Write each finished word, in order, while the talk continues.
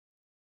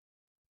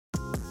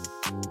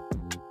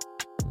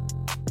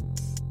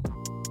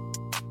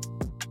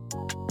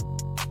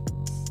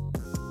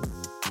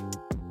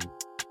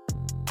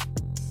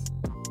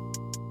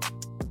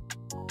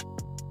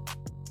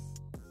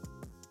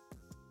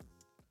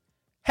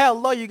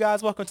Hello, you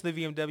guys. Welcome to the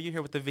VMW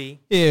here with the V.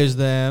 Here's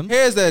them.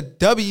 Here's the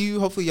W.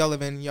 Hopefully y'all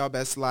living y'all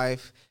best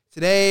life.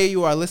 Today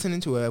you are listening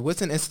to a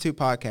Woodson Institute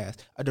podcast,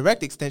 a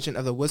direct extension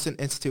of the Woodson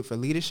Institute for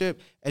Leadership,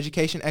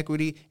 Education,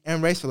 Equity,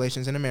 and Race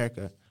Relations in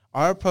America.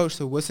 Our approach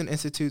to Woodson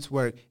Institute's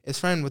work is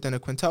framed within a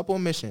quintuple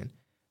mission.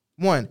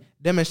 1.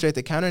 Demonstrate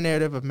the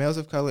counter-narrative of males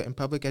of color in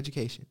public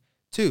education.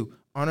 2.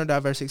 Honor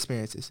diverse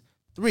experiences.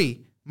 3.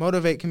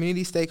 Motivate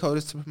community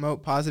stakeholders to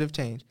promote positive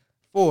change.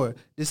 4.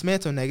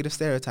 Dismantle negative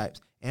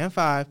stereotypes. And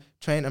 5,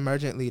 train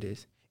emergent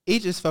leaders.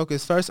 Each is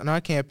focused first on our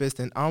campus,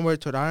 then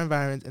onward toward our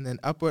environments, and then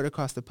upward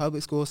across the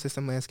public school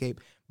system landscape,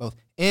 both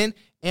in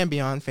and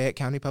beyond Fayette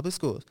County Public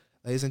Schools.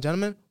 Ladies and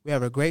gentlemen, we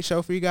have a great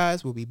show for you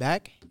guys. We'll be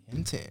back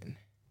in 10.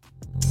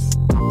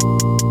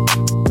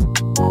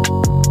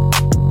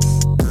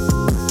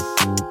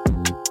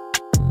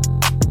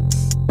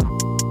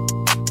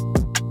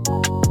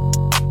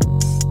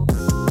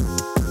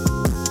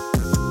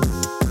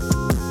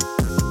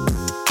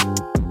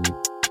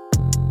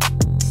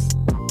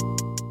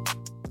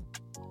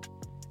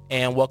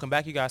 And welcome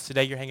back, you guys.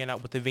 Today you're hanging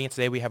out with the V, and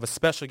today we have a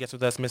special guest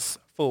with us, Miss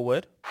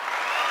Fullwood.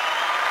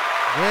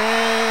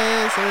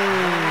 Yes, sir.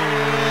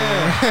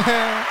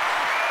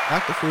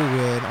 Dr.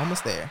 Fullwood,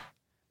 almost there.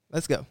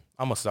 Let's go.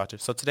 Almost, doctor.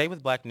 So today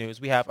with Black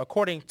News, we have,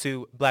 according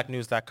to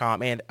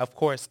blacknews.com, and of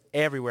course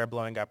everywhere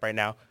blowing up right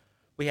now,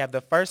 we have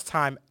the first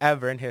time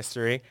ever in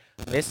history,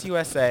 Miss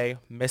USA,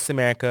 Miss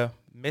America,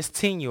 Miss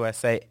Teen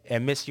USA,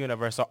 and Miss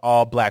Universe are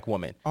all black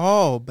women.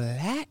 All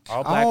black?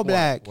 All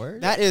black.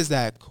 Word? That is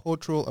that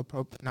cultural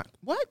appropriate.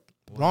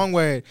 Wrong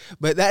word.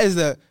 But that is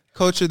the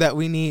culture that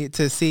we need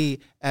to see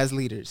as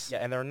leaders. Yeah,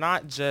 and they're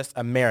not just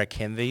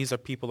American. These are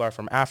people are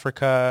from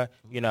Africa,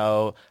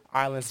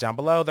 islands down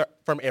below. They're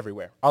from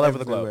everywhere, all over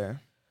the globe.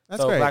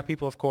 That's so great. Black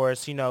people, of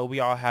course, we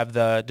all have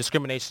the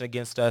discrimination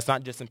against us,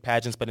 not just in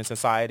pageants, but in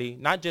society,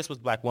 not just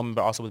with black women,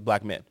 but also with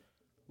black men.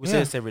 We see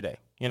this every day,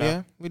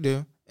 Yeah, we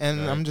do.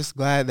 And I'm just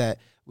glad that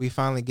we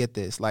finally get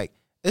this. Like,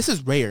 this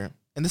is rare,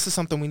 and this is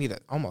something we need to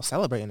almost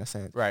celebrate in a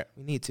sense. Right.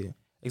 We need to.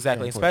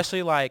 Exactly.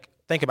 Especially,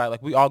 think about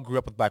it, we all grew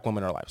up with black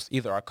women in our lives,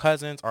 either our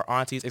cousins, our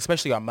aunties,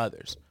 especially our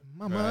mothers.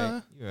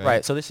 Mama.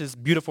 Right. So this is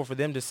beautiful for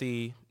them to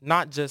see,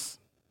 not just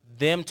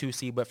them to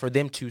see, but for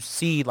them to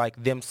see,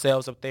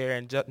 themselves up there,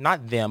 and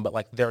not them,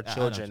 but, their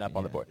children up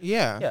on the board.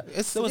 Yeah.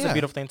 It was a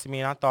beautiful thing to me,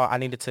 and I thought I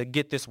needed to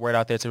get this word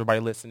out there to everybody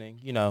listening.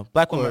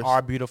 Black women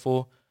are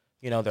beautiful.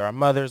 There are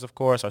mothers, of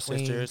course, our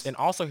sisters. And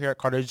also here at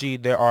Carter G,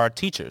 there are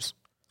teachers.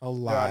 A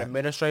lot. There are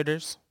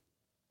administrators.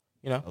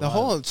 The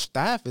whole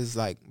staff is,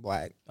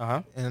 black.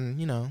 Uh-huh.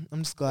 And, I'm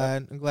just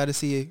glad. I'm glad to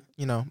see,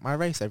 my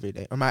race every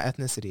day, or my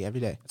ethnicity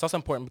every day. It's also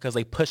important because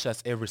they push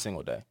us every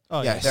single day.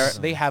 Oh, yes.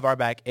 They have our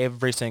back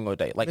every single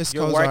day. Miss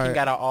You're working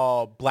at an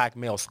all-black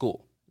male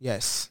school.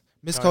 Yes.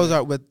 Miss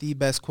Cozart with the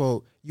best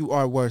quote, "You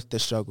are worth the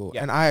struggle."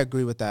 Yeah. And I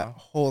agree with that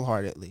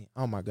wholeheartedly.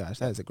 Oh, my gosh.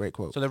 That is a great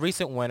quote. So the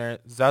recent winner,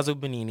 Zazu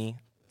Benini,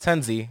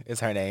 Tunzi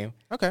is her name.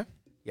 Okay.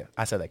 Yeah,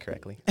 I said that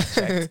correctly.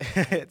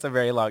 It's a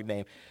very long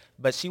name.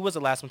 But she was the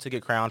last one to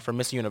get crowned for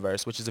Miss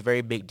Universe, which is a very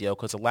big deal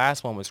because the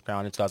last one was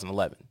crowned in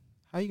 2011.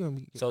 How are you going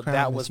to be So crowned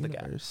that Miss was the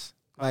guy. Universe?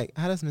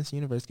 How does Miss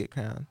Universe get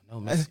crowned? No,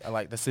 Miss,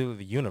 the city of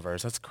the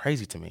universe. That's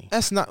crazy to me.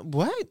 That's not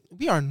what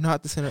we are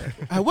not the center.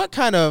 What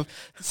kind of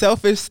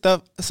selfish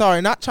stuff?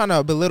 Sorry, not trying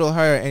to belittle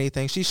her or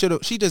anything.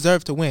 She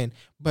deserved to win.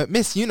 But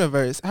Miss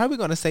Universe, how are we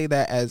going to say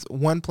that as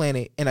one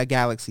planet in a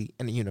galaxy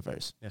in the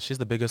universe? Yeah, she's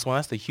the biggest one.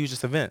 That's the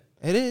hugest event.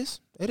 It is.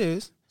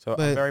 So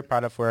But I'm very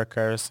proud of her,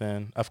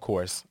 Kirsten, of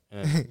course.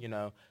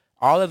 And,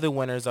 all of the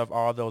winners of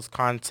all those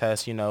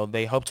contests,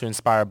 they hope to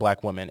inspire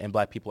black women and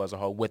black people as a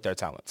whole with their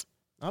talents.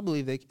 I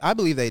believe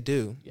they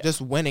do. Yeah. Just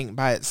winning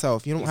by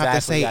itself. You don't have to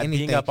say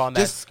anything. Being up on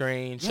that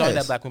screen, showing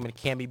that black women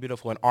can be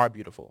beautiful and are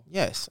beautiful.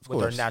 Yes, of with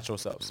course. their natural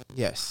selves.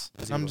 Yes.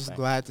 That's I'm a just thing.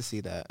 glad to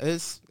see that.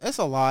 It's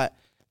a lot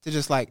to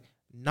just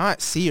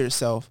not see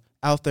yourself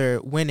out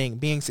there winning,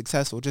 being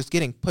successful, just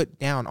getting put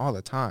down all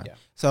the time. Yeah.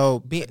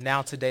 So But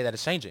now today that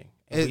is changing.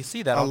 And we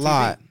see that on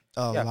lot, TV.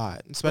 a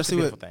lot. That's Especially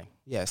a beautiful with thing.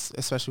 Yes,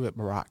 especially with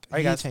Barack. All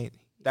right, guys.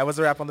 That was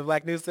a wrap on the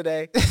Black News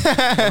today.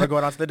 And we're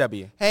going on to the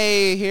W.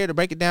 Hey, here to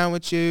break it down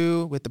with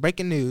you with the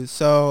breaking news.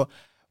 So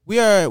we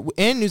are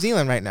in New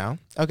Zealand right now.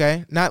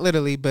 Okay, not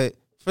literally, but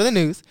for the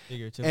news.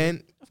 Figuratively.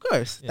 And of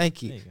course, Yeah,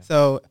 thank you. there you go.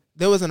 So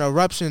there was an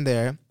eruption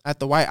there at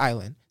the White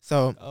Island.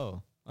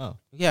 So Oh.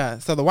 yeah,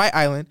 so the White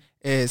Island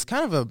is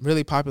kind of a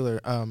really popular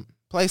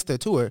place to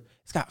tour.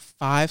 It's got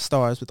 5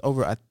 stars with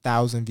over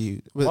 1,000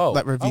 views.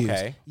 Reviews.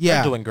 Okay. Yeah,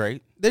 They're doing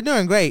great. They're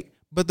doing great,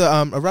 but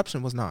the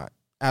eruption was not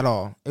at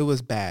all. It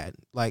was bad.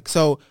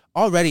 So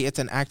already it's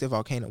an active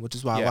volcano, which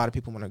is why a lot of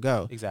people want to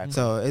go. Exactly.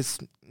 So it's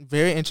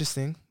very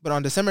interesting. But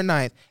on December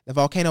 9th, the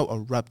volcano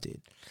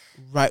erupted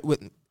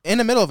in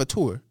the middle of a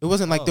tour. It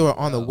wasn't like they were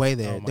on the way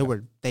there. They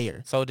were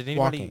there. So did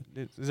anybody?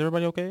 Is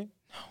everybody okay?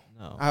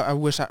 No.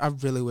 I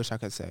really wish I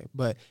could say,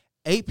 but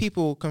 8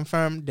 people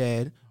confirmed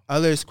dead,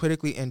 others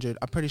critically injured.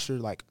 I'm pretty sure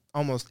like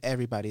almost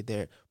everybody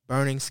there,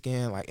 burning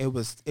skin, like it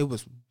was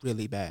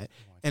really bad.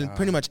 And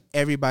pretty much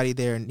everybody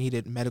there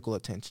needed medical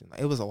attention. Like,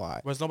 it was a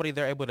lot. Was nobody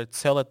there able to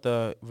tell that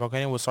the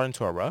volcano was starting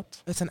to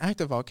erupt? It's an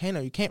active volcano.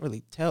 You can't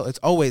really tell. It's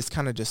always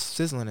kind of just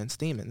sizzling and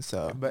steaming.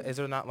 So, But is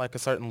there not like a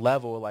certain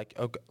level, like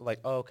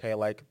okay,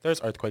 like there's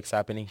earthquakes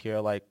happening here,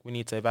 like we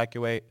need to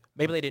evacuate?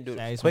 Maybe they didn't do it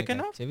quick Seismic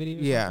enough. activity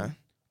or yeah. something?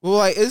 Well,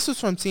 like this was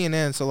from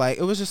CNN, so like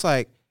it was just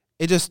like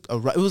it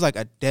was like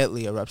a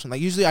deadly eruption. Like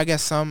usually, I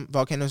guess some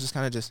volcanoes just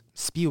kind of just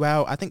spew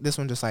out. I think this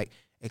one just like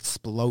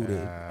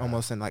exploded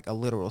almost in like a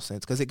literal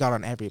sense because it got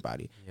on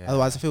everybody. Yeah.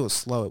 Otherwise, if it was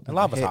slow, it And would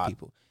lava's hit hot.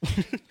 people.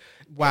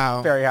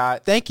 Wow. Very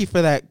hot. Thank you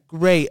for that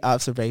great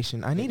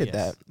observation. I needed Yes.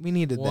 that. We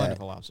needed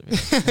Wonderful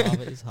observation.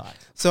 Lava is hot. that.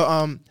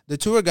 So the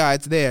tour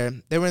guides there,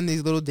 they were in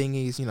these little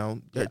dinghies, you know,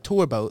 they're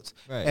tour boats.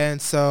 Right.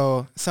 And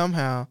so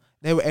somehow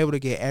they were able to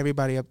get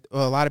everybody up,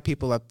 well, a lot of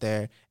people up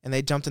there, and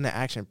they jumped into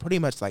action pretty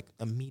much like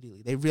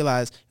immediately. They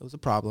realized it was a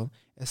problem.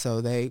 And so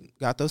they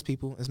got those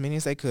people, as many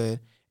as they could,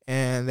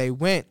 and they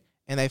went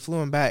and they they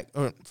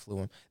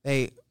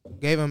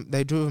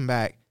drew them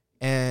back.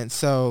 And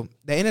so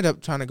they ended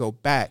up trying to go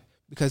back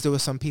because there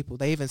was some people,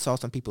 they even saw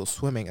some people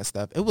swimming and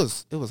stuff. It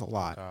was a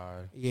lot.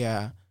 God.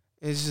 Yeah.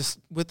 It's just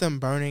with them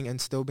burning and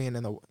still being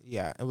in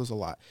it was a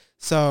lot.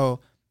 So,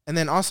 and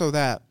then also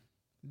that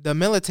the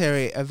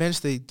military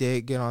eventually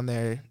did get on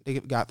there. They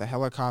got the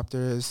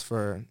helicopters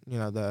for, you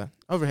know, the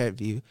overhead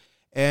view.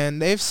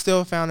 And they've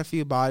still found a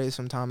few bodies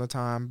from time to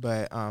time.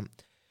 But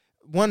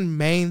one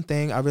main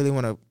thing I really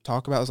want to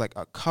talk about is like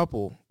a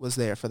couple was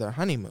there for their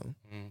honeymoon,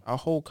 a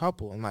whole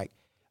couple. And like,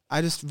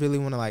 I just really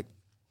want to like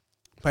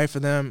pray for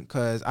them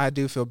because I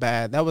do feel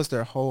bad. That was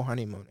their whole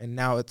honeymoon, and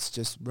now it's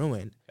just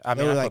ruined. I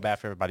They mean, were I feel like- bad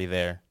for everybody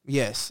there.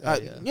 Yes. Yeah.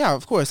 Yeah,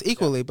 of course,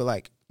 equally. But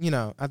like, you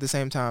know, at the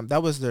same time,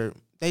 that was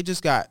they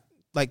just got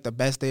like the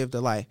best day of their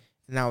life.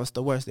 And now it's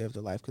the worst day of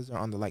their life because they're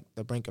on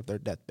the brink of their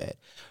deathbed.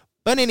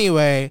 But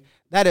anyway,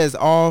 that is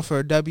all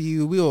for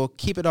W. We will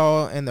keep it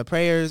all in the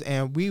prayers,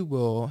 and we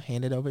will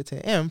hand it over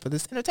to M for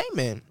this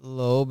entertainment.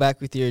 Hello,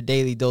 back with your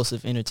daily dose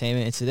of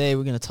entertainment. And today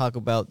we're going to talk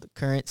about the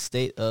current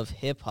state of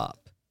hip-hop.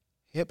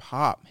 Hip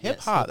hop.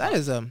 That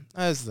is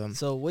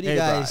So what do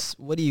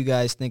very you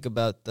guys think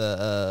about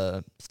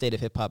the state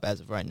of hip-hop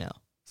as of right now?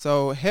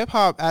 So hip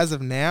hop as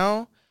of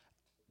now,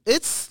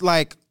 it's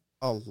like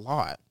a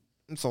lot.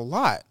 It's a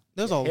lot.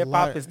 There's a Hip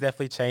lot. hop is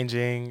definitely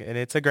changing, and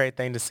it's a great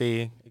thing to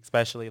see.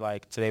 Especially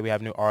like today, we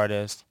have new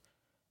artists.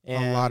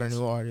 A lot of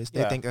new artists.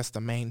 They yeah. think that's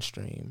the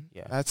mainstream.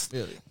 Yeah. That's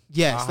Really?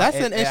 yes. That's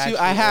It- an it issue actually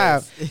I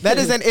have. is. That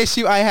is an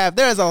issue I have.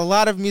 There is a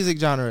lot of music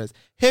genres.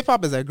 Hip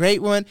hop is a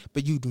great one,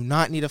 but you do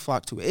not need to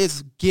flock to it.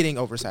 It's getting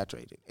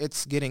oversaturated.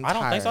 It's getting. I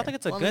don't think so. I tiring. think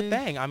it's a Well, I good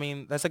mean- thing. I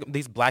mean, that's like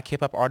these black hip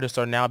hop artists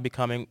are now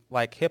becoming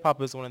like hip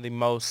hop is one of the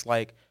most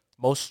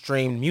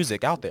streamed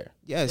music out there.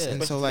 Yes, Yeah. and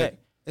so Especially like today.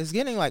 it's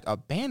getting like a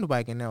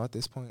bandwagon now at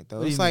this point though.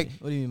 What do It's you like mean?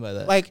 What do you mean by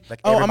that? like, Like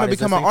oh, I'm gonna everybody's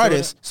become an listening to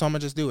artist, so I'm gonna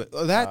just do it.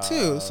 Well, that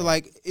too. So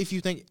like, if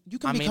you think you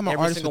can I mean, become an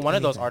every artist, single with one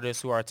of those anything.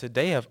 artists who are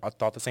today have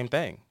thought the same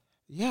thing.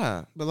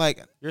 Yeah, but like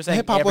You're saying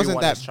hip hop wasn't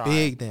everyone that is trying.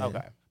 big then.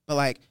 Okay. But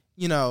like,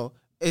 you know,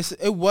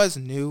 it was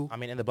new. I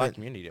mean, in the black But-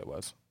 community, it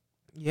was.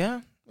 Yeah,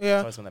 So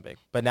yeah. it wasn't that big.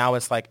 But now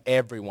it's like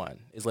everyone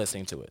is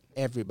listening to it.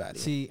 Everybody.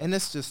 See- and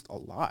it's just a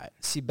lot.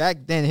 See, back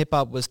then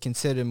hip-hop was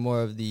considered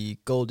more of the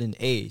golden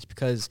age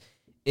because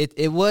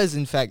it was,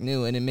 in fact,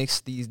 new, and it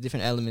mixed these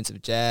different elements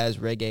of jazz,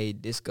 reggae,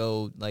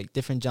 disco, like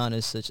different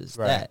genres such as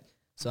Right. that.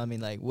 So, I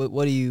mean, like,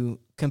 what do you,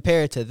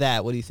 compare it to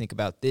that, what do you think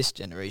about this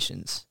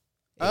generation's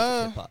age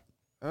of hip-hop?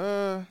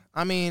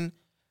 I mean,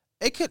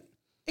 it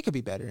could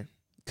be better.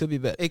 Could be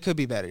better. It could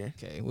be better.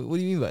 Okay, what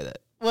do you mean by that?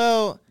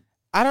 Well,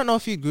 I don't know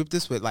if you group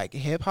this with like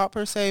hip hop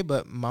per se,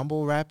 but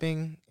mumble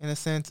rapping in a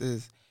sense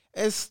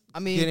it's I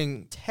mean,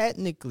 getting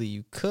technically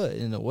you could,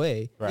 in a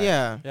way. Right.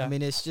 yeah. Yeah. I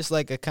mean, it's just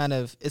like a kind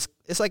of, it's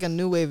like a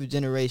new wave of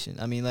generation.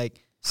 I mean, like,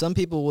 some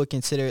people would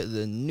consider it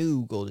the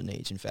new golden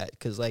age, in fact,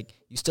 because, like,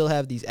 you still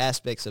have these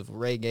aspects of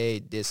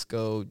reggae,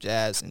 disco,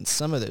 jazz in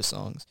some of their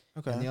songs.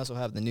 Okay. And you also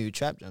have the new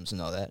trap drums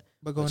and all that.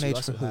 But golden you age for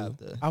also who? have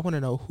the- I want to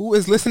know who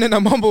is listening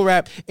to mumble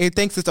rap and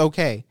thinks it's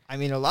okay. I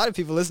mean, a lot of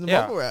people listen to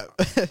Yeah. mumble rap.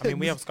 I mean,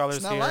 we have scholars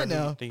It's not here. right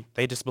now.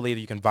 They just believe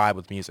that you can vibe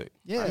with music.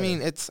 Yeah. I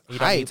mean, it's You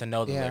don't hype. need to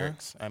know the yeah.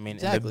 lyrics. I mean, and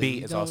exactly. the beat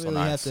You is don't also really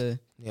nice. have to,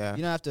 Yeah.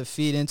 you don't have to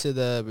feed into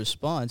the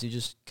response. You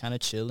just kind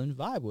of chill and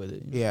vibe with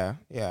it. Yeah,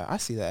 yeah, I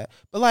see that.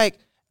 But like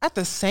at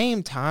the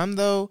same time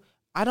though,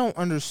 I don't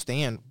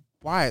understand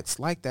why it's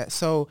like that.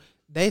 So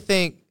they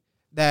think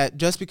that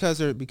just because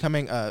they're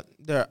becoming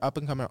they're up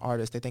and coming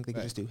artists, they think they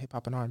can Right. just do hip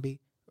hop and R&B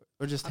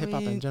or just I hip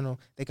hop in mean- general.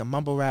 They can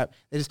mumble rap.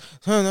 They just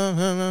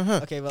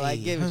Okay, well, I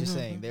get what you're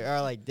saying. There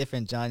are, like,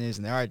 different genres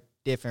and there are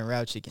different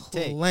routes you can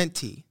take.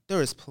 Plenty.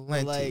 There is But,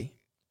 plenty. like,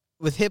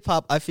 with hip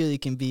hop, I feel you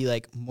can be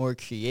like more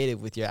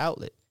creative with your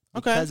outlet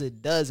Okay. because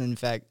it does, in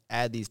fact,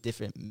 add these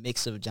different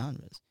mix of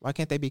genres. Why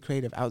can't they be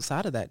creative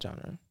outside of that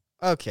genre?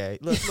 Okay,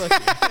 look here,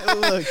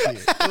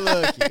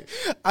 look here.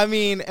 I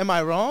mean, am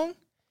I wrong?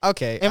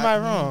 Okay, Am I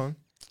wrong?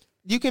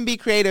 You can be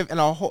creative in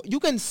a whole. You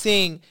can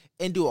sing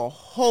and do a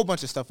whole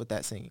bunch of stuff with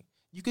that singing.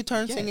 You could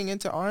turn Yeah. singing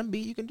into R&B.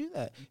 You can do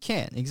that. You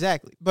can,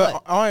 exactly.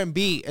 But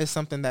R&B is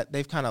something that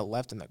they've kind of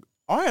left in the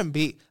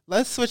R&B.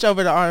 Let's switch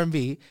over to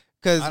R&B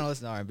because I don't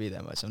listen to R&B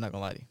that much. I'm not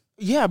gonna lie to you.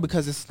 yeah,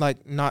 because it's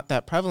like not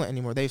that prevalent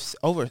anymore. I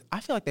feel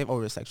like they've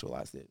over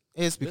sexualized it.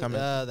 It's becoming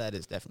That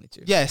is definitely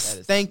true. yes. That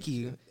is Thank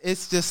definitely you. true.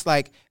 It's just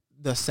like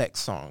the sex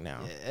song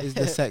now. Yeah. It's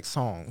the sex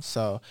song.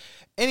 So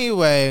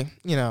anyway,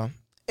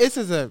 this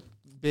is a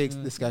big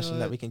discussion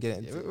that we can get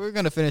into. We're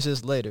gonna finish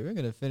this later.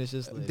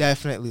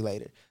 Definitely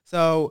later.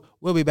 So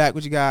we'll be back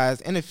with you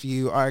guys in a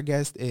few. Our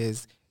guest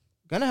is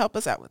gonna help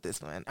us out with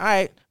this one. All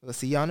right, we'll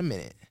see y'all in a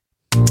minute.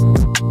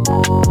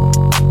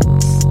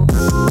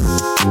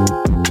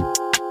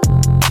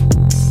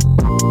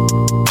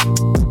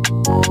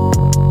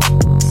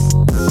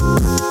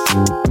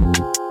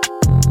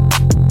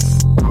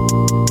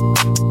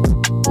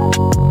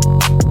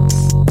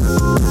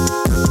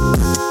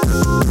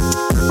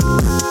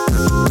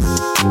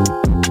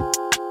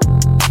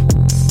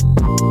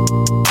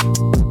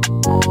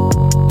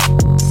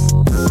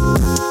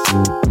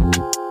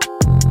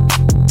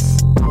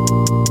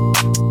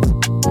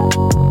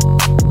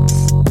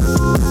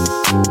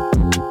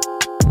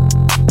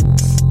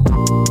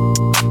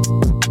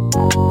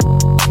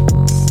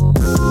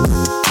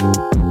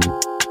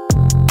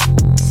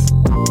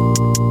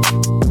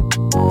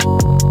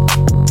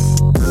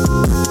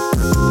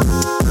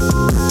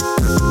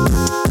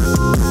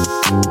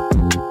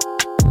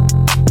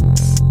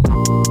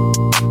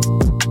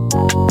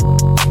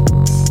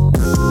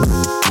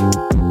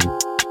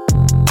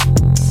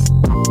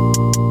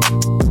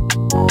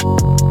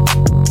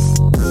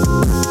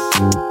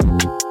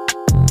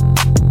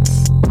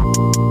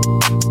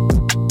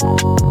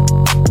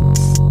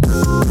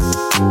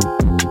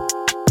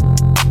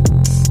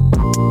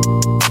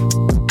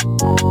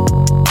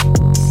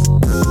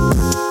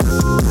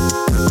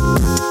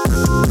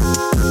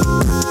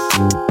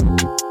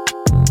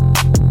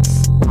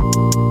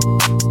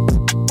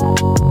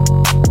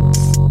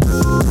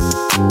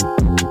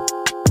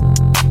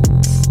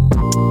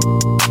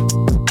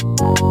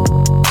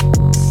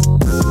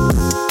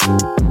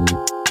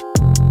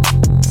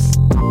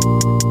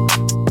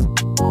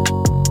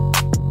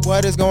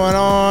 What is going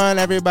on,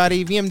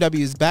 everybody? VMW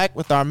is back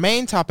with our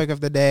main topic of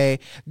the day,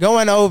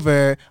 going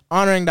over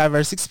honoring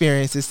diverse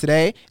experiences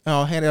today. And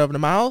I'll hand it over to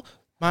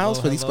Miles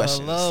for these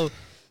questions. Hello.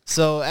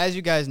 So as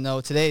you guys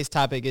know, today's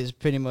topic is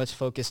pretty much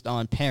focused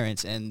on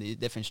parents and the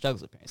different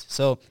struggles of parents.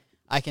 So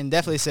I can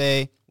definitely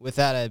say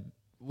without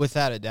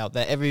a doubt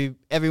that every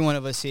one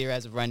of us here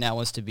as of right now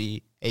wants to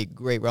be a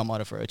great role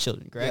model for our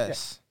children, correct?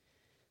 Yes.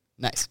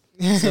 Nice.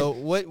 So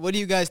what do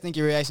you guys think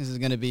your reactions is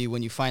going to be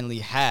when you finally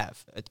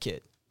have a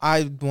kid?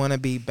 I want to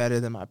be better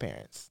than my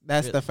parents.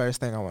 That's Really? the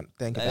first thing I want to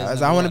think That about. is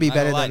Is I want to number be one.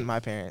 better I don't than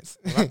my parents.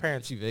 My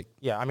parents, You, Vic?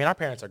 yeah, I mean, our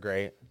parents are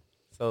great.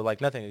 So, like,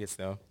 nothing against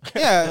them.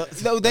 Yeah,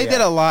 no, they Yeah.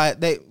 did a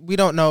lot. We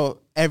don't know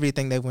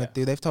everything they went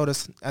through. They've told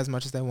us as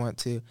much as they want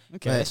to. Okay,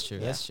 But, that's true.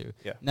 yeah. That's true.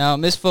 Yeah. Now,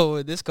 Ms.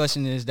 Forward, this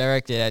question is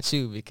directed at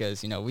you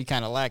because, we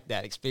kind of lack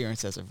that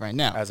experience as of right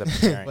now. As a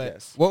parent, But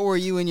yes. what were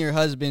you and your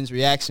husband's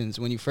reactions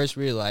when you first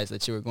realized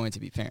that you were going to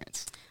be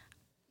parents?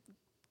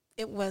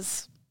 It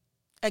was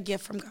a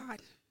gift from God.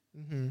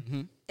 Mm-hmm.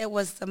 Mm-hmm. It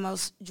was the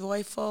most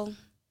joyful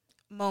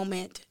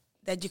moment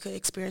that you could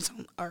experience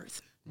on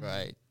earth.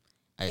 Right.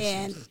 I see.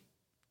 And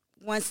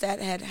once that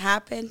had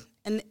happened,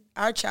 and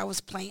our child was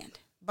planned,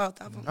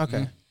 both of them.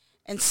 Okay.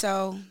 And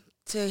so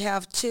to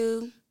have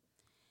two,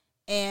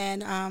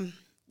 and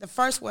the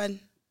first one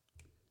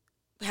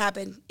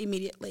happened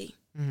immediately.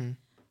 Mm-hmm.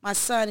 My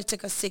son, it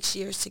took us 6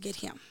 years to get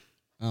him.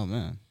 Oh,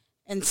 man.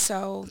 And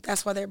so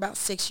that's why they're about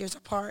 6 years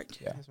apart.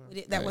 Yeah.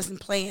 That Right.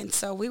 wasn't planned.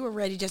 So we were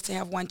ready just to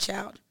have one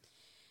child.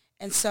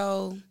 And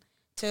so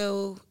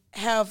to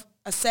have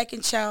a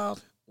second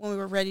child when we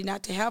were ready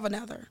not to have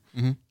another,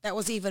 Mhm. that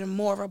was even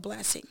more of a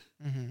blessing.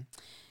 Mm-hmm.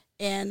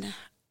 And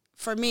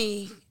for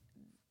me,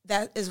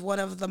 that is one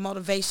of the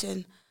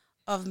motivation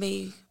of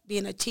me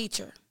being a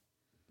teacher,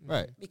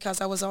 Right.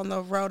 because I was on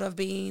the road of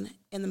being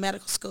in the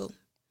medical school.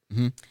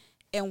 Mm-hmm.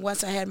 And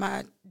once I had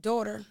my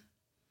daughter,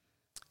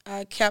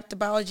 I kept the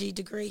biology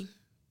degree,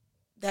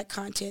 that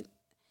content,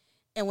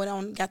 and went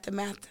on and got the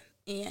math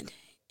end,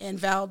 and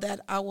vowed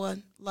that I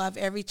would love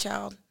every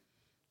child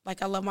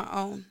like I love my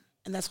own,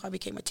 and that's why I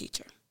became a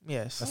teacher.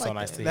 Yes. That's I so like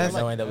nice that. to hear, That's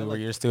knowing that I we were like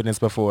your students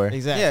before.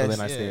 Exactly. Yes. Really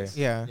nice to hear.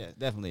 Yeah. Yeah,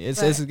 definitely. It's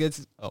But-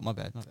 it's oh, my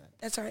bad.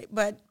 That's all right.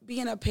 But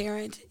being a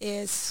parent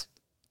it's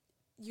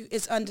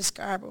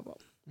undescribable.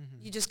 Mm-hmm.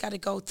 You just got to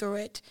go through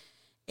it.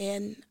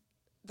 And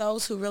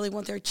those who really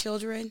want their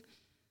children,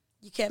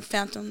 you can't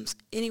fathom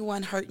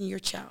anyone hurting your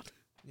child.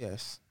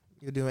 Yes.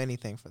 You'll do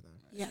anything for them.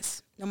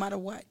 Yes, no matter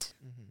what.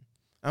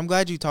 I'm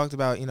glad you talked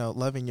about,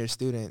 loving your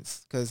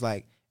students, because,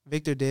 like,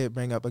 Victor did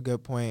bring up a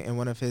good point in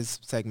one of his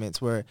segments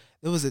where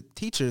there was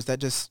teachers that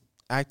just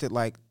acted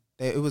like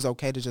it was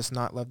okay to just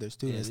not love their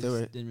students. Yeah, they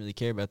were didn't really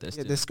care about their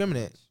students.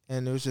 discriminate,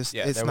 and it was just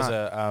Yeah, it's there was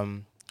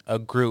not. a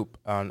group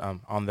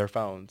on their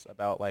phones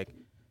about, like,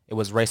 it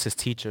was racist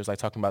teachers like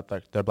talking about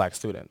their black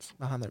students.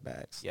 Behind their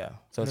backs. Yeah.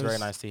 So it's And it very was-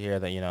 nice to hear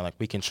that, like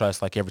we can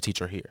trust like every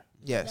teacher here.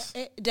 Yes.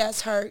 It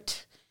does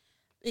hurt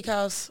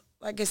because,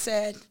 like I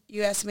said,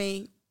 you asked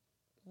me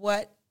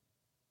what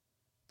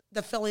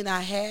the feeling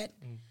I had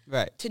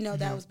Right. to know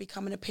that I was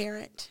becoming a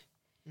parent.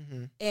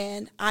 Mm-hmm.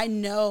 And I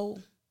know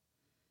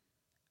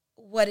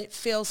what it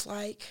feels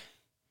like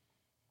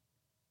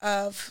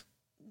of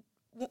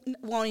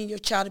wanting your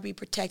child to be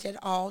protected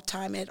at all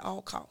time, at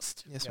all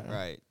cost. Yes, ma'am.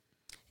 Right.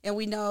 And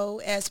we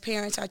know as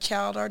parents, our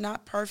child are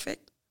not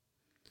perfect,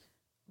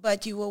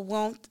 but you will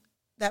want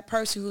that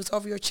person who's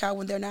over your child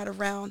when they're not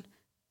around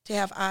to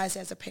have eyes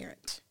as a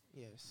parent.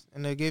 Yes.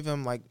 And to give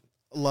them like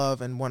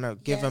love and want to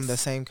give them the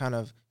Yes. same kind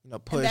of,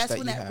 push And that's that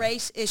when you that have.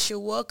 race issue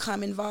will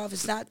come involved.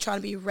 It's not trying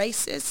to be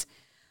racist,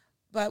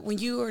 but when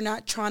you are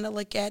not trying to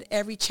look at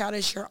every child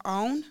as your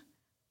own,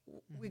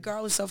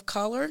 regardless of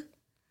color,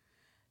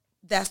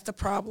 that's the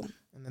problem.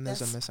 And then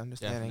there's a That's-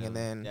 misunderstanding. And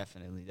then,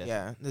 Definitely.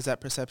 yeah, there's that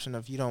perception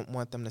of you don't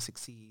want them to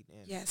succeed.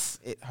 And Yes.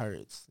 it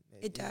hurts.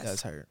 It does. It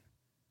does hurt.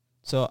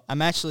 So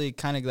I'm actually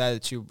kind of glad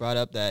that you brought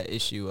up that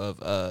issue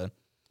of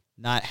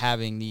not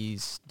having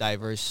these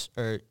diverse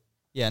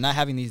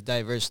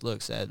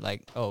looks at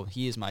like, oh,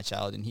 he is my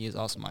child and he is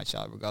also my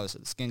child regardless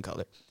of the skin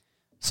color.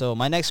 So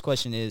my next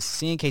question is,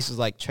 seeing cases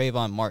like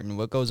Trayvon Martin,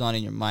 what goes on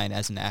in your mind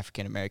as an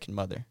African-American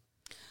mother?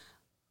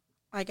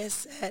 Like I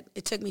said,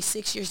 it took me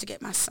 6 years to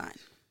get my son.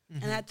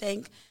 And I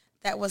think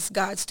that was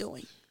God's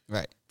doing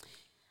Right.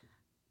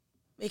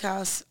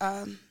 because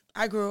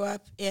I grew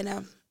up in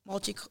a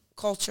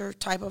multicultural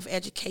type of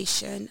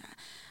education.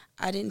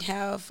 I didn't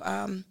have,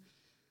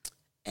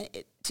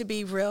 to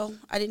be real,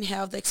 I didn't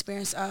have the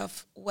experience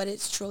of what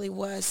it truly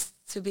was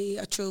to be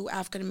a true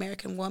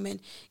African-American woman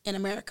in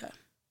America.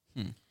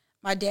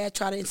 My dad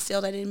tried to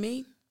instill that in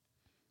me.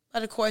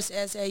 But, of course,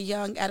 as a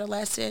young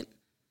adolescent,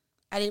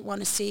 I didn't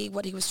want to see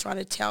what he was trying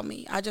to tell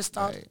me. I just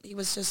thought Right. he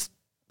was just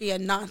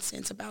being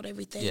nonsense about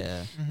everything.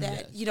 Yeah.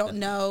 That you don't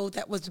know,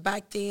 that was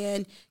back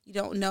then. You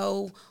don't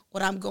know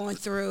what I'm going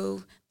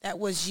through. That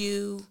was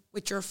you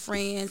with your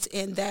friends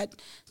in that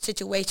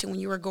situation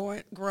when you were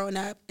growing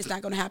up. It's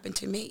not going to happen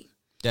to me.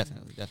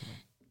 Definitely.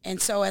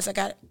 And so as I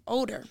got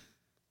older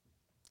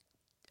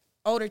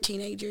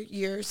teenager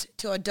years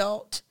to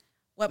adult,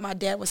 what my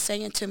dad was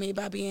saying to me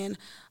by being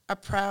a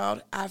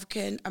proud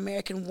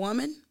African-American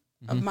woman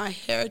of my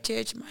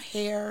heritage, my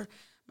hair,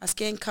 my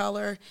skin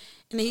color,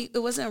 and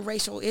it wasn't a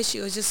racial issue.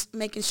 It was just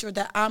making sure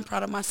that I'm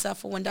proud of myself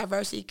for when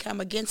diversity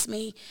come against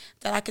me,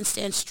 that I can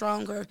stand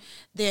stronger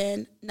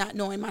than not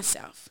knowing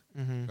myself.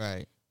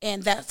 Right.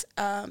 And that's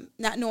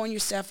not knowing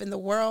yourself in the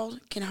world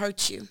can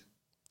hurt you.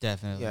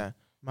 Definitely. Yeah.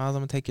 Miles,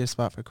 I'm going to take your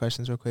spot for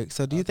questions real quick.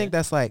 So do you think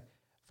that's like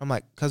from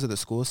like because of the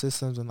school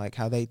systems and like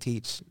how they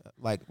teach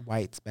like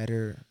whites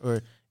better,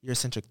 or your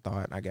centric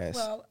thought, I guess?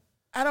 Well,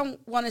 I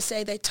don't want to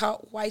say they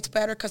taught whites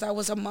better because I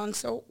was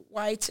amongst the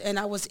whites and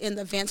I was in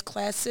the advanced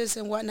classes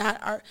and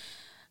whatnot.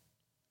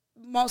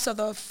 Most of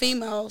the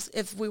females,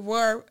 if we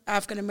were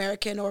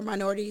African-American or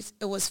minorities,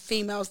 it was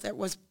females that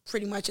was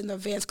pretty much in the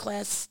advanced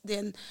class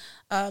than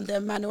the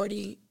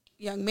minority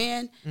young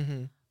men.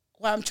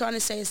 What I'm trying to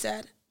say is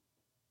that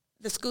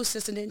the school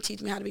system didn't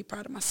teach me how to be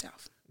proud of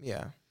myself.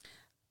 Yeah.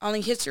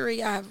 Only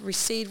history I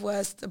received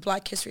was the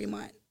Black History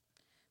Month.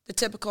 The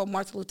typical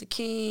Martin Luther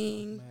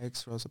King,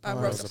 Rosa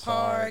Rosa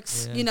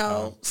Parks,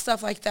 Yeah.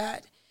 Stuff like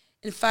that.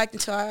 In fact,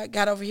 until I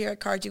got over here at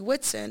Carnegie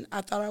Woodson,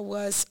 I thought I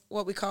was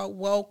what we call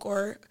woke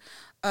or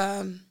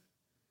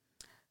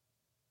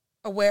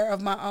aware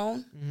of my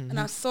own. And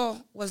I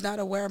still was not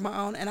aware of my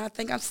own, and I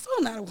think I'm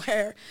still not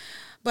aware.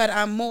 But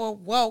I'm more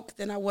woke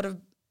than I would have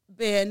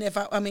been if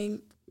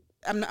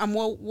I'm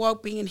more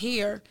woke being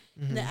here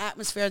in the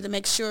atmosphere to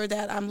make sure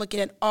that I'm looking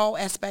at all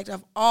aspects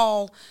of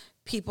all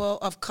people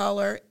of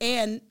color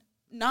and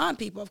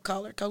non-people of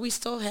color, because we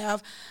still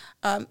have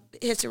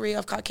history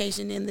of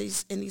Caucasian in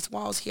these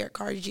walls here at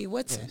Carnegie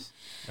Woodson. Yes.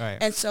 Right.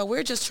 And so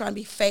we're just trying to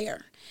be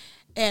fair.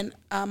 And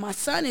my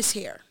son is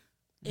here.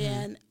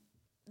 And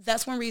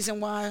that's one reason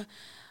why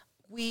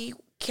we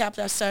kept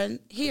our son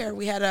here.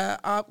 We had an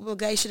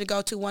obligation to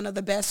go to one of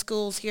the best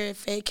schools here in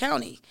Fayette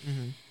County.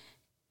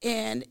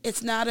 And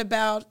it's not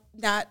about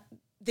not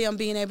them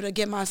being able to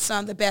give my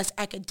son the best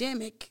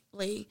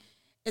academically.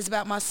 It's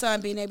about my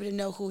son being able to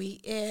know who he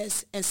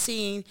is and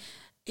seeing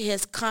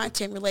his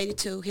content related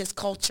to his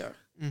culture.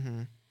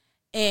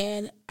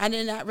 And I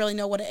did not really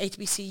know what an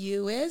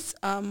HBCU is.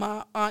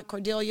 My Aunt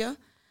Cordelia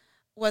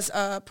was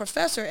a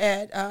professor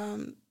at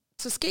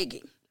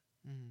Tuskegee.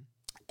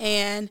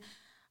 And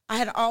I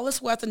had all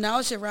this wealth of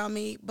knowledge around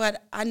me,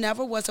 but I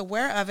never was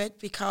aware of it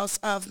because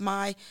of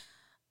my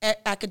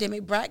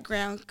academic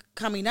background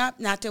coming up,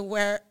 not to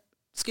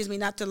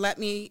let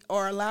me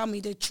or allow me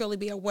to truly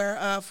be aware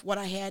of what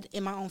I had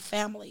in my own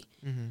family.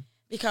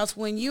 Because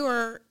when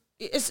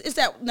it's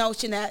that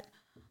notion that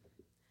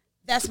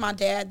that's my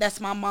dad, that's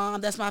my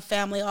mom, that's my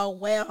family, oh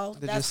well.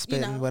 They're that's, just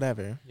spitting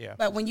whatever. Yeah.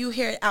 But when you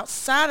hear it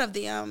outside of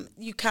them,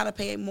 you kind of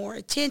pay more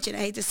attention. I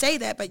hate to say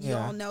that, but you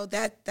Yeah. all know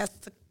that that's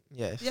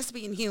Yes. just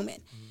being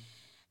human.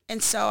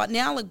 And so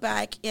now I look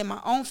back in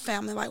my own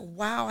family, like,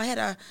 wow, I had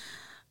a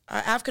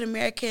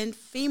African-American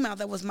female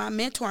that was my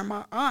mentor and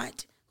my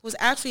aunt, who was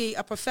actually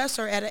a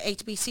professor at a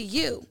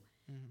HBCU.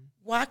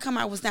 Why come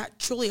I was not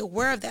truly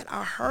aware of that?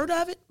 I heard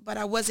of it, but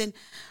I wasn't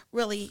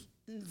really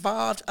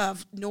involved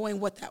of knowing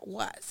what that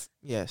was.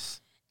 Yes.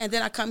 And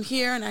then I come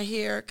here and I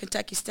hear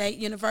Kentucky State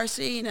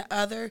University and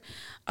other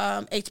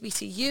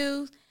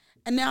HBCUs,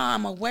 and now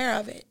I'm aware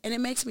of it. And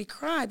it makes me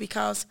cry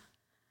because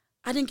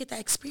I didn't get that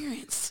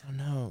experience. Oh,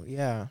 no.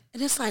 Yeah.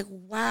 And it's like,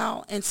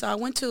 wow. And so I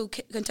went to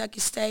Kentucky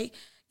State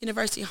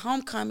University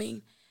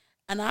homecoming,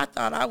 and I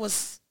thought I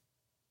was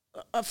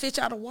a fish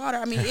out of water.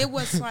 I mean, it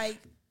was like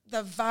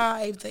the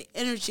vibe, the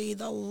energy,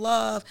 the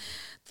love,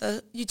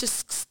 you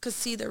just could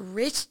see the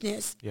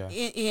richness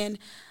in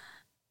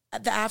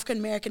the African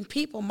American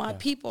people, my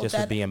people. Just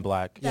for being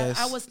black. That Yes.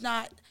 I was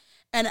not,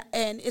 and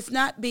it's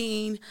not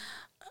being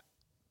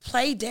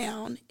played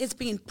down, it's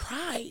being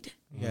pride.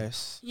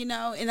 Yes. You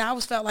know, and I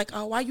always felt like,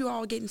 oh, why are you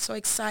all getting so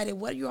excited?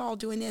 What are you all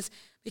doing this?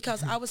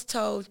 Because I was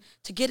told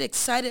to get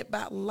excited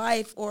about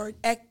life or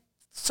act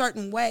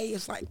certain way.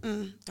 It's like,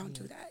 don't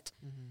do that.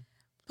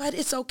 But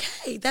it's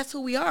okay. That's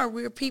who we are.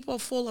 We're people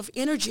full of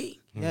energy.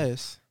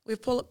 Yes. We're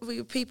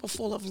people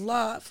full of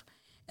love.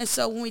 And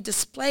so when we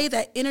display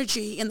that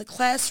energy in the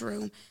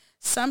classroom,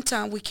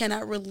 sometimes we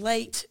cannot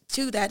relate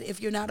to that if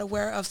you're not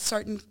aware of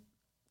certain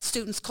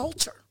students'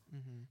 culture.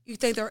 You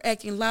think they're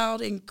acting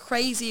loud and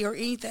crazy or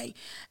anything.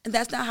 And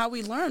that's not how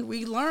we learn.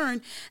 We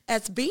learn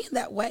as being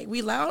that way.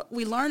 We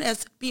learn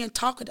as being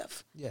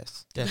talkative.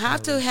 Yes. You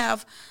have to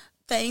have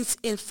things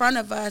in front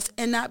of us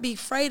and not be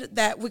afraid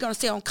that we're going to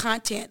stay on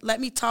content. Let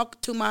me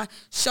talk to my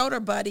shoulder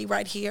buddy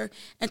right here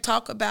and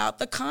talk about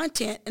the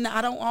content. And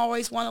I don't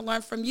always want to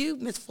learn from you,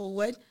 Ms.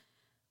 Fullwood.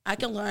 I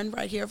can learn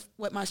right here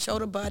with my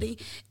shoulder buddy,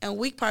 and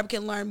we probably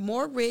can learn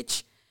more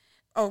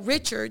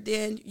richer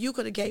than you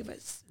could have gave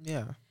us.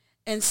 Yeah.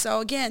 And so,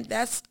 again,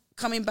 that's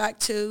coming back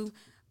to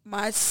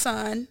my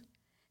son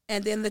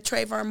and then the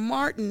Trayvon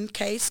Martin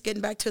case,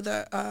 getting back to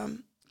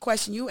the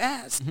question you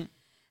asked.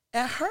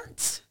 It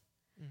hurts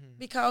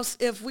because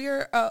if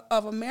we're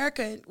of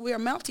America, we're a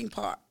melting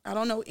pot. I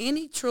don't know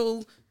any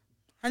true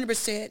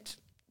 100%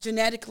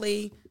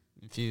 genetically.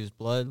 Infused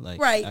blood?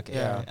 Like, Right. Okay,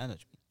 Yeah. I know what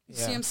you You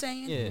see what I'm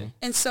saying? Yeah.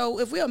 And so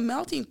if we're a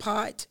melting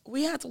pot,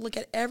 we have to look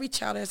at every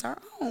child as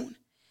our own.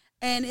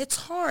 And it's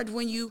hard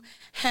when you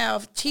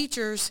have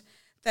teachers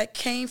that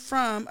came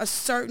from a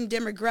certain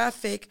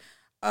demographic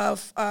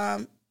of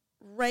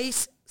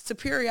race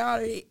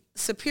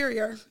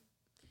superior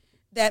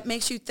that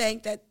makes you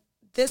think that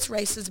this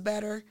race is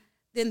better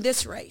than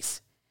this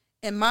race,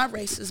 and my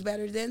race is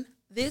better than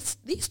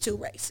these two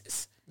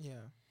races. Yeah.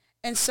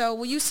 And so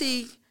when you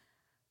see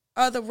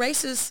other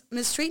races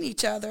mistreating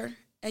each other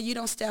and you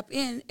don't step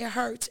in, it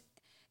hurts.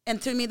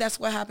 And to me, that's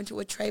what happened to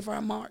with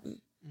Trayvon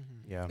Martin.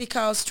 Yeah.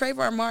 Because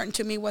Trayvon Martin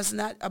to me was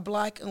not a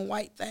black and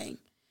white thing.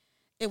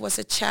 It was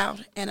a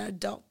child and an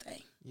adult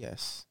thing.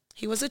 Yes.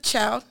 He was a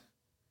child.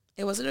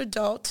 It was an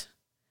adult.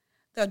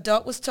 The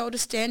adult was told to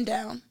stand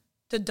down.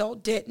 The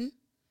adult didn't.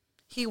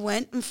 He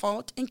went and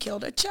fought and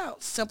killed a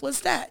child. Simple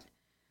as that.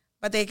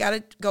 But they got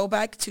to go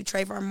back to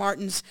Trayvon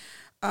Martin's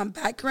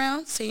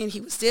background, saying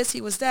he was this,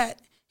 he was that.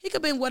 He could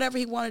have been whatever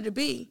he wanted to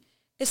be.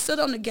 It still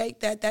don't negate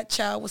that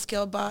child was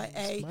killed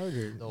by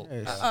Murdered.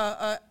 Yes.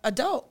 a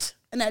adult.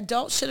 An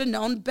adult should have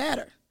known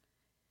better.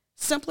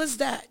 Simple as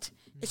that.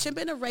 It should have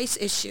been a race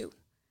issue.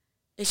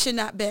 It should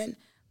not been.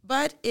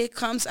 But it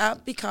comes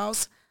out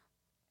because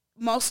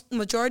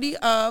majority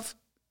of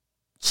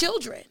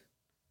children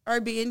are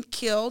being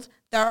killed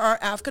that are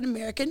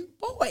African-American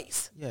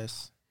boys.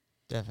 Yes.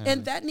 Definitely.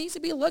 And that needs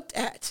to be looked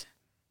at.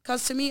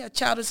 Because to me, a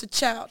child is a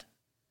child.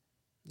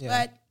 Yeah.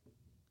 But,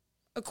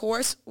 of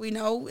course, we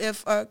know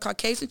if a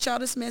Caucasian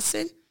child is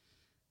missing,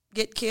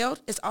 get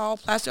killed, it's all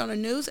plastered on the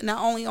news, and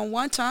not only on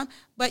one time,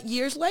 but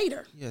years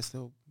later. Yes.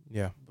 They'll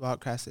Yeah.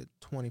 broadcast it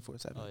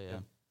 24/7. Oh, yeah.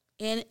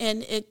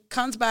 And it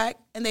comes back,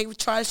 and they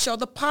try to show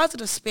the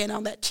positive spin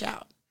on that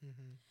child.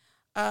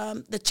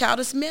 The child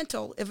is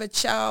mental. If a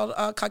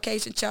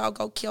Caucasian child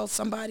go kill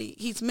somebody,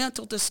 he's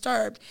mental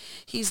disturbed.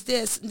 He's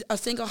this, a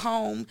single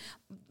home,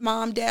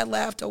 mom, dad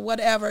left, or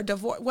whatever,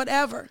 divorce,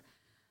 whatever.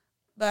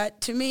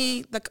 But to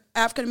me, the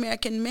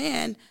African-American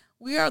man,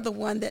 we are the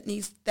one that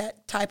needs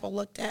that type of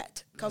looked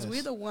at because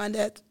we're the one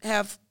that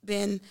have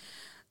been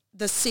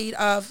the seed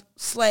of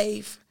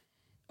slave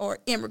or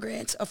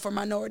immigrants or for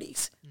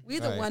minorities. We're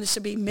the one that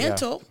should be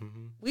mental.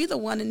 We're the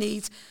one that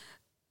needs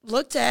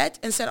looked at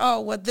and said, oh,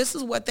 well, this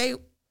is what they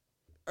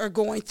are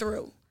going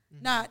through.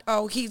 Not,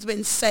 oh, he's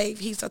been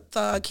saved. He's a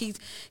thug.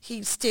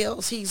 He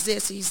steals. He's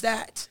this. He's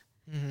that.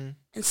 And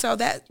so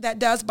that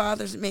does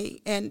bothers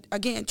me. And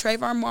again,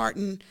 Trayvon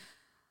Martin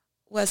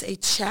was a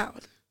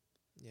child,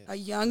 a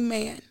young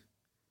man.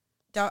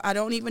 I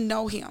don't even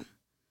know him.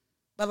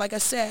 But like I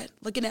said,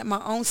 looking at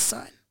my own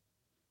son,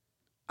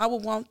 I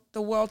would want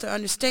the world to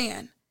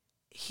understand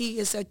he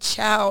is a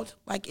child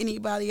like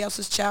anybody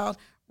else's child,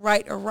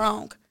 right or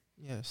wrong.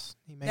 Yes.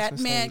 He makes That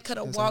man mistakes, could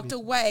have as walked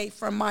every- away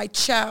from my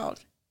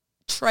child,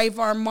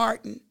 Trayvon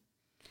Martin,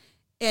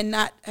 and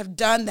not have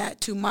done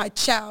that to my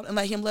child and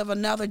let him live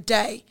another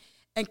day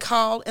and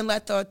call and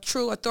let the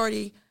true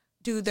authority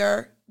do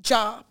their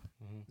job.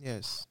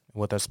 Yes.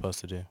 What they're supposed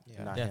to do.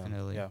 Yeah. not him.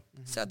 Definitely. Yeah.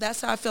 So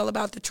that's how I feel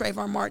about the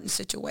Trayvon Martin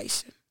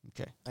situation.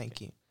 Okay.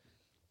 Thank you.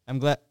 I'm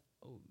glad.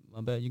 Oh,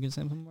 my bad. You can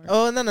say something more?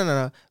 Oh,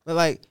 no. But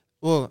like,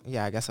 well,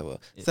 yeah, I guess I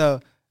will. Yeah. So,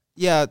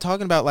 yeah,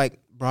 talking about like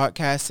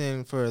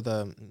broadcasting for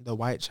the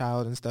white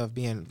child and stuff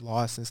being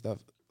lost and stuff,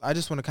 I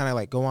just want to kind of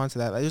like go on to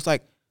that. Like, there's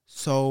like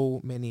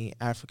so many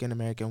African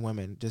American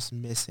women just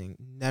missing,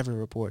 never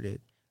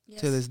reported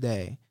Yes. to this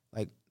day.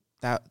 Like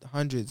that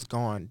hundreds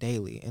gone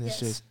daily, and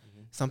it's Yes. just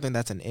something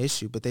that's an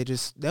issue. But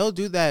they'll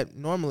do that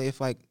normally if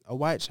like a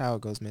white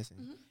child goes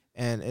missing,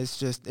 and it's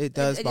just it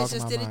does They boggle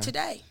just my did mind. it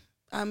today.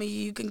 I mean,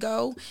 you can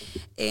go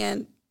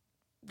and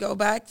go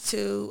back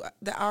to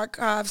the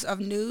archives of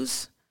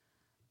news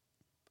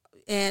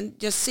and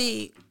just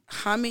see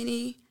how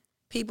many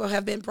people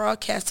have been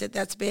broadcasted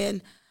that's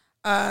been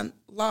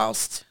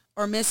lost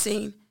or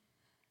missing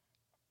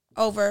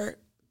over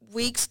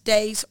weeks,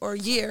 days, or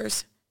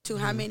years to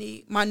how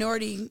many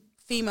minority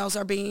females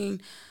are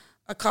being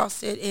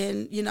accosted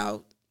and,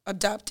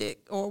 abducted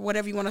or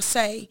whatever you want to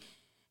say.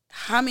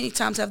 How many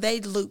times have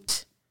they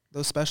looped?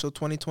 Those special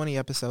 2020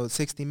 episodes,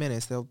 60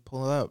 Minutes, they'll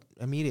pull it up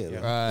immediately.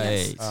 Yeah.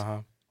 Right.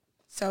 Uh-huh.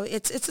 So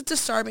it's a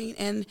disturbing,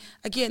 and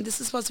again,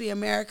 this is supposed to be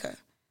America.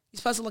 You're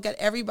supposed to look at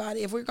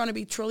everybody. If we're going to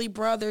be truly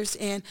brothers,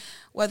 and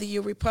whether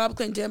you're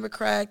Republican,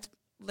 Democrat,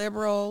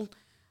 liberal,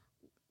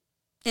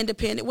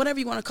 independent, whatever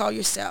you want to call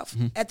yourself,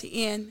 at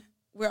the end,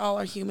 we're all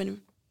are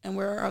human, and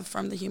we're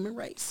from the human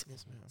race.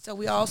 Yes, ma'am. So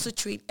we also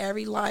treat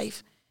every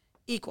life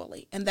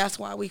equally, and that's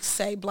why we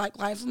say Black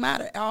Lives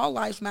Matter. All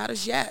lives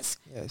matters, yes,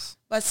 Yes.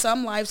 but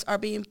some lives are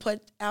being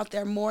put out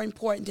there more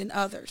important than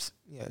others.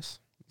 Yes.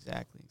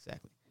 Exactly.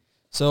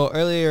 So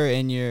earlier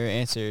in your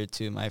answer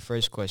to my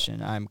first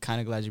question, I'm kind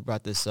of glad you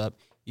brought this up.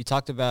 You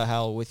talked about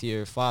how with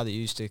your father,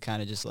 you used to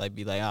kind of just like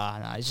be like,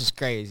 nah, it's just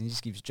crazy. And he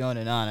just keeps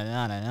droning on and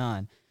on and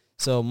on.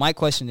 So my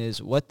question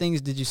is, what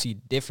things did you see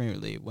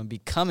differently when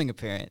becoming a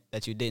parent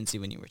that you didn't see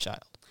when you were a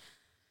child?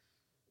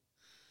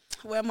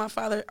 Well, my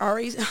father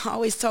always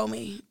told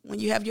me, when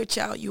you have your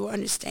child, you will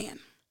understand.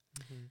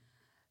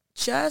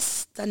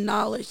 Just the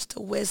knowledge,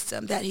 the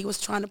wisdom that he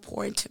was trying to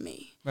pour into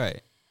me.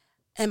 Right.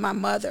 And my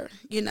mother,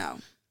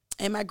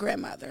 and my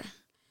grandmother.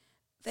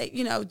 They,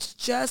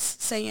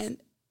 just saying,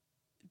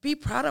 be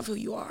proud of who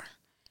you are.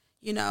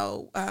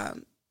 My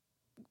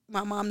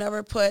mom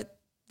never put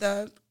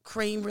the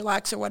cream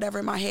relaxer, whatever,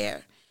 in my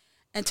hair.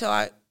 Until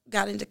I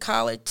got into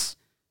college,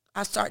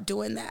 I started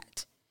doing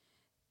that.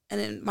 And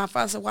then my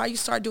father said, why you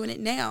start doing it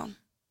now?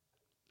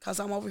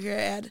 Because I'm over here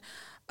at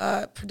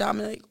a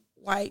predominantly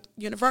white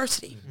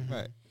university.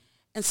 Right.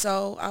 And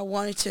so I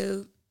wanted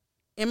to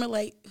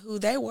emulate who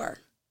they were.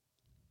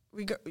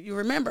 You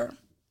remember,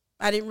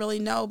 I didn't really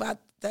know about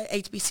the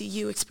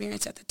HBCU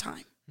experience at the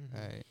time.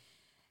 Right.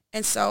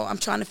 And so I'm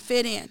trying to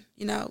fit in,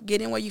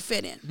 get in where you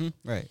fit in.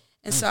 Right.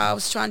 And so I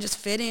was trying to just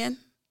fit in,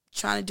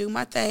 trying to do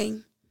my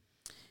thing.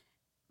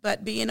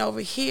 But being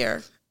over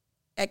here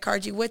at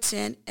Carnegie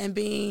Woodson and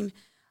being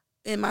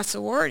in my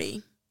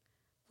sorority,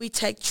 we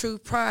take true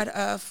pride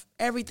of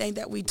everything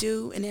that we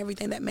do and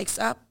everything that makes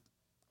up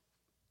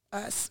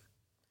us.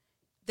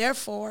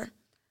 Therefore,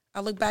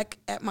 I look back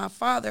at my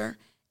father,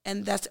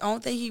 and that's the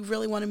only thing he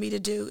really wanted me to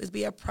do is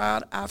be a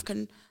proud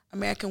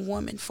African-American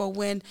woman. For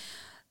when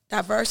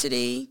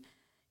diversity,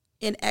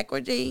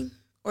 inequity,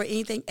 or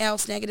anything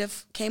else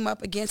negative came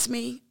up against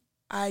me,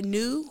 I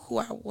knew who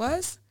I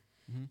was,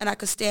 and I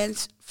could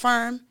stand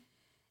firm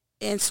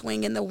and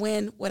swing in the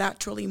wind without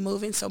truly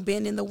moving. So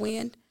being in the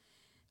wind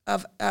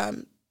of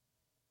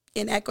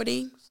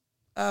inequity,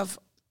 of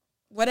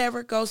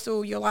whatever goes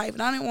through your life.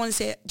 And I don't want to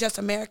say just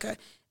America.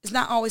 It's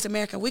not always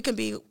America. We can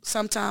be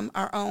sometimes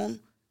our own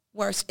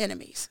worst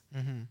enemies.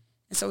 And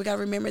so we got to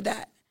remember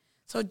that.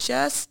 So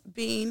just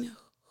being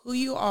who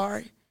you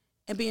are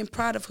and being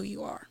proud of who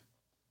you are.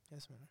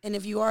 Yes, ma'am. And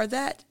if you are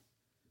that,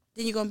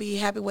 then you're going to be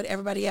happy with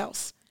everybody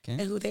else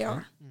and who they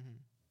are.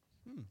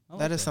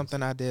 That is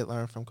something I did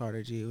learn from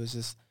Carter G. It was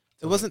just,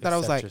 it wasn't that I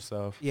was like,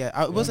 yourself.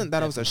 it wasn't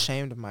that I was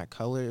ashamed of my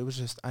color. It was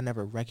just I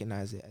never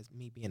recognized it as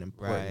me being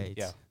important. Right.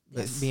 Yeah.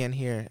 But Yes. being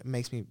here, it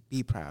makes me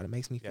be proud. It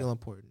makes me Yeah. feel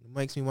important. It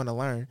makes me want to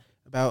learn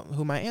about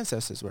who my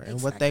ancestors were and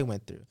what Exactly. they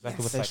went through. Exactly Yes.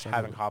 what's They like struggled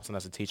having with. Hobson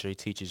as a teacher. He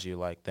teaches you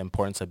like the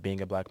importance of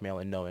being a black male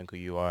and knowing who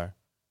you are,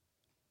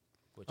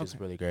 which is Okay.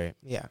 really great.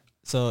 Yeah.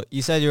 So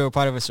you said you were a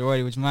part of a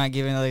sorority. Would you mind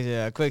giving like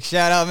a quick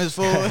shout out, Miss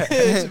Ford?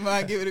 Would you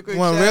mind giving a quick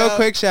One shout real out?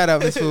 quick shout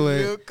out, Miss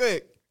Real Floyd.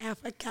 quick.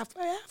 Alpha,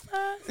 Kappa,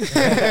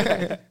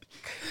 Alpha.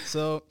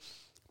 So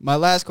my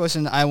last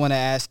question I want to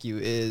ask you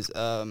is,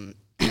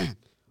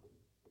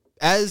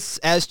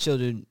 as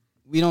children,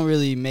 we don't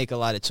really make a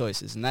lot of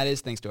choices, and that is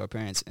thanks to our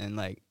parents. And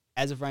like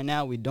as of right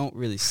now, we don't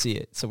really see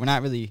it, so we're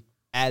not really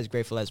as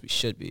grateful as we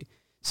should be.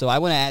 So I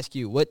want to ask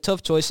you, what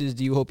tough choices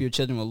do you hope your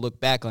children will look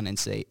back on and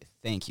say,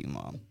 "Thank you,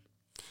 Mom"?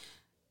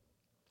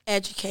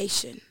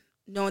 Education.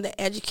 Knowing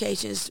that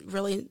education is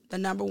really the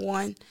number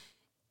one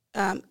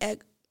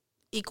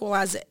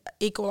equalizer.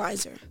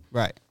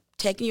 Right.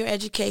 taking your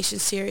education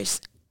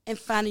serious and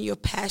finding your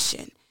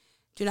passion.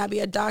 Do not be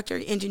a doctor,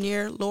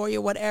 engineer,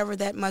 lawyer, whatever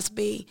that must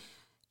be.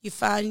 You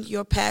find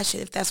your passion.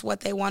 If that's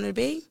what they want to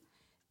be,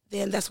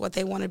 then that's what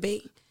they want to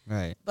be.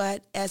 Right.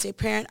 But as a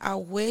parent, I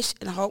wish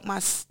and hope my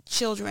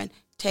children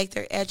take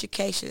their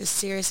education as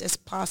serious as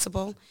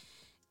possible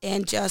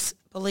and just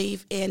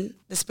believe in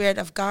the Spirit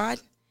of God.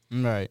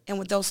 Right. And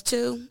with those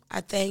two,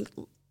 I think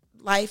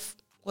life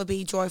will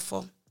be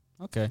joyful.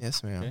 Okay.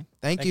 Yes, ma'am. Okay.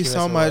 Thank you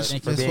so Ms. much,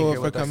 Ford, Ms. being Ford, here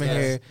for with us. coming Yes.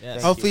 here.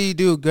 Yes. Hopefully you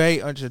do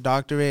great on your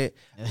doctorate.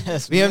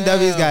 Yes,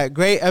 BMW's ma'am. got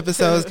great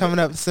episodes coming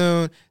up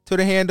soon.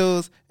 Twitter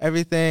handles,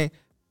 everything.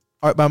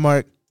 Art by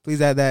Mark.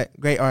 Please add that.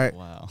 Great art.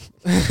 Wow.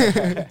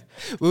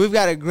 Well, we've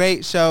got a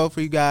great show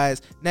for you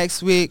guys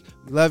next week.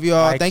 We love you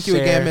all. Like, Thank you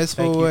share, again, Ms.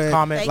 thank you. Ford.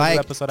 Comment, like,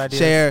 episode ideas.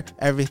 share,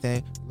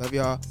 everything. Love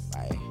y'all.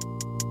 Bye.